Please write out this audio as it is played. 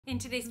In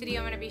today's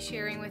video, I'm going to be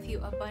sharing with you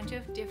a bunch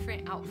of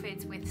different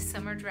outfits with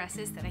summer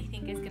dresses that I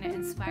think is going to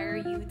inspire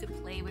you to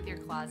play with your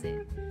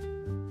closet.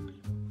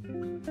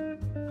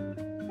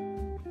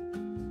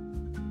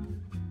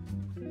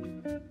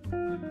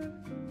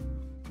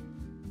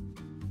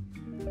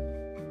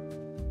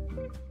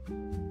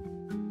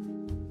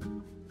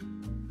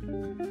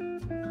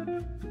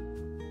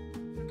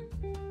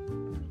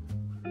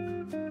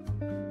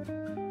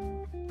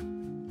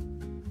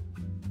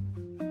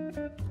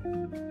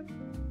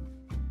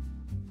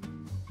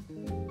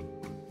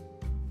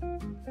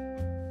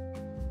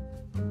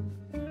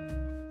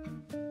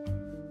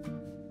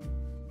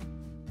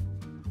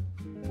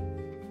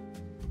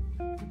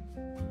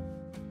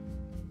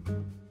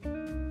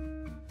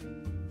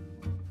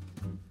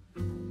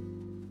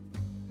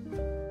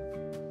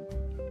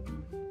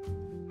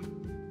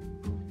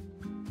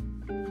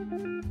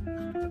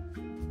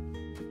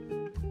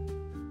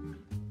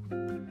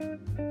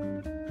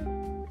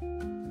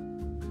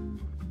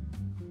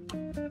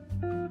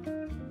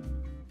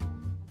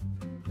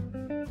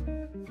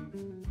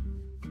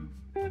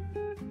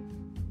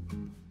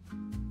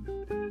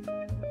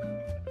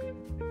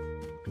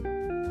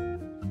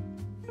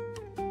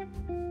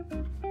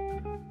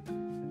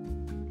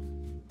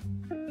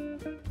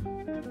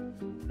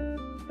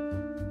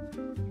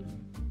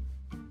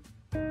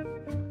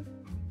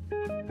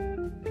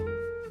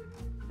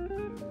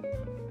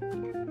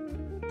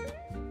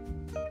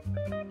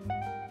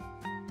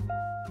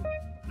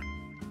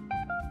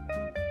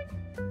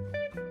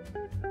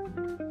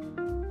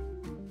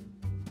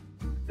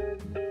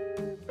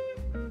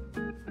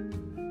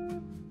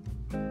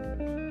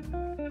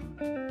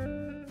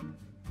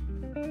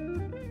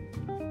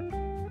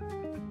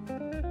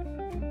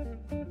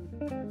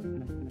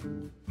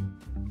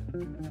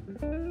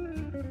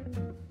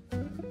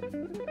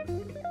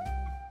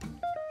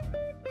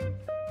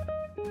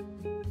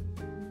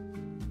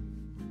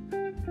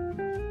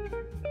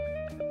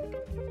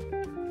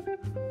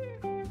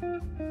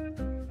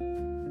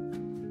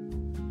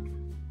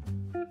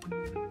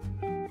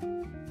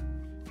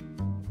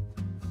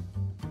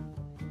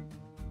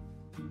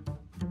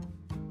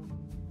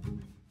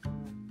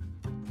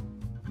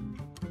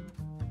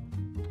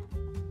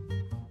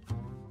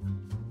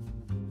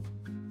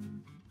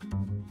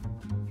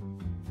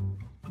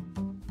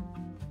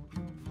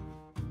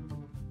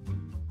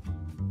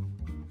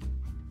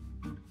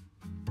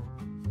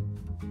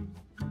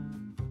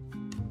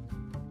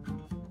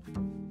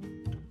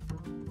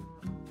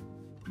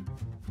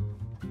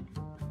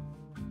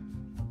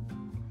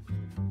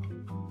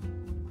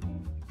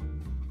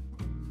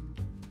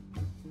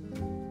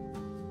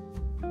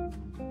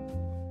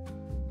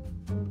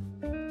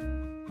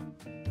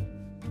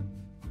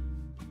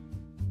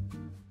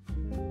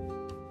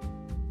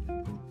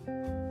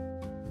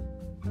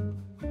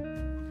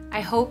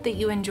 I hope that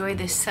you enjoy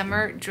this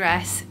summer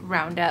dress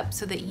roundup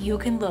so that you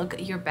can look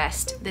your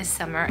best this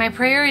summer. My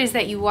prayer is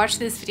that you watch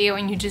this video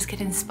and you just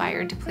get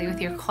inspired to play with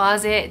your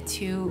closet,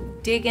 to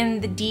dig in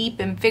the deep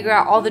and figure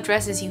out all the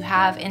dresses you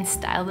have and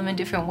style them in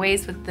different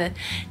ways with the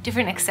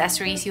different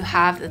accessories you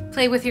have.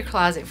 Play with your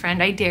closet,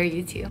 friend. I dare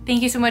you to.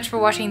 Thank you so much for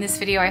watching this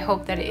video. I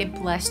hope that it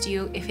blessed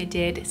you. If it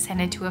did,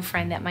 send it to a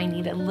friend that might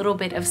need a little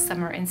bit of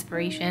summer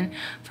inspiration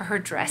for her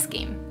dress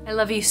game. I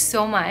love you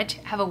so much.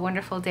 Have a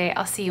wonderful day.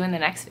 I'll see you in the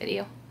next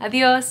video.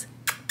 Adios!